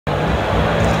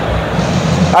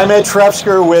I'm Ed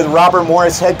Trefzger with Robert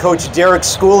Morris head coach Derek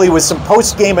Schooley with some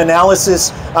post-game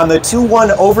analysis on the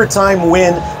 2-1 overtime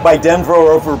win by Denver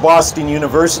over Boston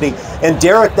University. And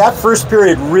Derek, that first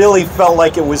period really felt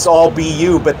like it was all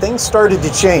BU, but things started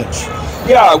to change.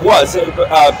 Yeah, it was.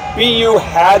 BU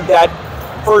had that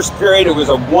first period. It was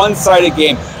a one-sided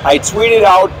game. I tweeted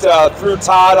out through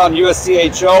Todd on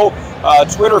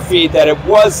USCHO Twitter feed that it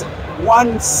was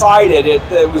one-sided.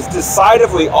 It was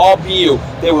decidedly all BU.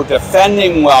 They were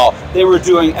defending well. They were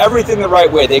doing everything the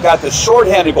right way. They got the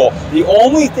shorthanded goal. The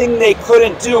only thing they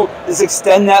couldn't do is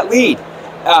extend that lead.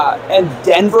 And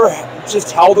Denver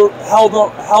just held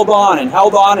on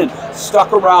and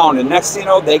stuck around. And next thing you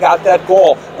know, they got that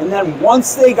goal. And then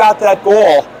once they got that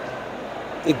goal,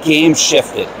 the game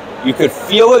shifted. You could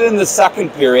feel it in the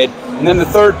second period. And then the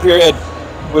third period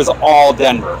was all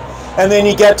Denver. And then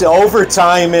you get to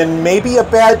overtime, and maybe a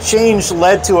bad change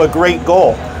led to a great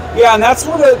goal. Yeah, and that's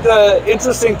where the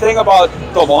interesting thing about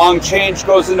the long change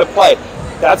goes into play.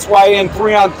 That's why in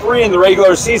 3-on-3 in the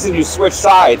regular season you switch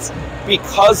sides.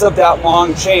 Because of that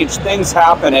long change, things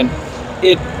happen, and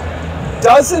it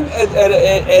doesn't,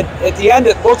 at the end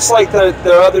it looks like the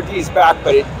other D's back,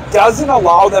 but it doesn't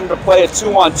allow them to play a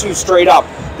 2-on-2 straight up.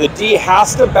 The D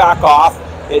has to back off.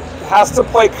 It has to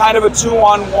play kind of a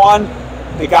 2-on-1.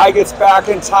 The guy gets back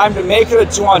in time to make it a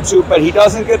 2-on-2, but he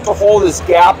doesn't get to hold his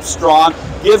gap strong,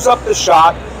 gives up the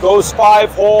shot, goes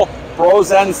 5-hole,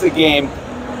 Bros ends the game.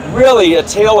 Really a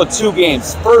tale of two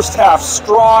games. First half,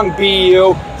 strong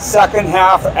BU. Second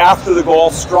half, after the goal,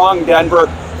 strong Denver.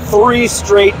 3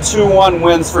 straight 2-1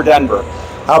 wins for Denver.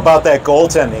 How about that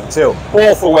goaltending, too?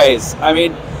 Both ways. I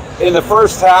mean, in the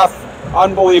first half,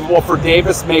 unbelievable for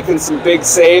Davis making some big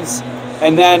saves.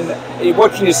 And then,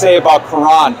 what can you say about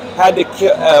Karan? Had to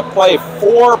play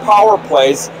 4 power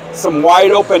plays, some wide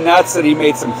open nets that he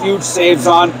made some huge saves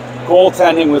on.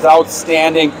 Goaltending was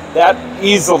outstanding. That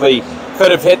easily could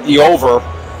have hit the over,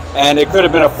 and it could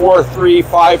have been a 4-3,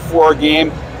 5-4 game,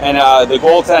 and the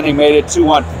goaltending made it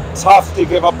 2-1. Tough to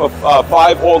give up a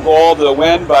 5-hole goal to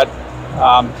win, but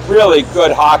really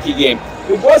good hockey game.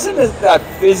 It wasn't that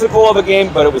physical of a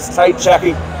game, but it was tight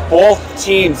checking. Both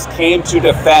teams came to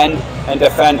defend and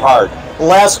defend hard.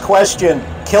 Last question,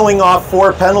 killing off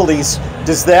 4 penalties,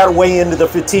 does that weigh into the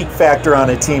fatigue factor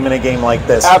on a team in a game like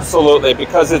this? Absolutely,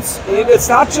 because it's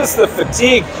not just the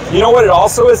fatigue. You know what it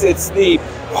also is? It's the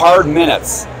hard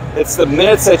minutes. It's the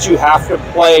minutes that you have to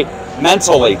play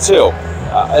mentally too.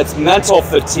 It's mental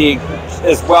fatigue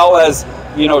as well as,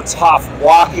 you know, tough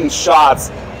blocking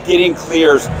shots, getting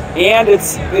clears, and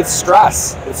it's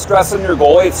stress. It's stress on your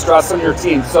goalie, it's stress on your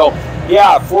team. So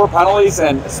yeah, 4 penalties,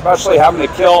 and especially having to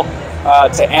kill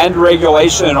to end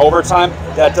regulation and overtime,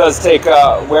 that does take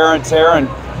wear and tear, and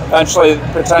eventually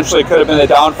potentially could have been the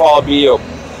downfall of BU.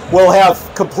 We'll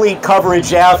have complete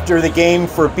coverage after the game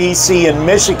for BC and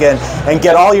Michigan, and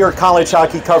get all your college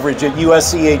hockey coverage at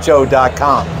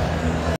USCHO.com.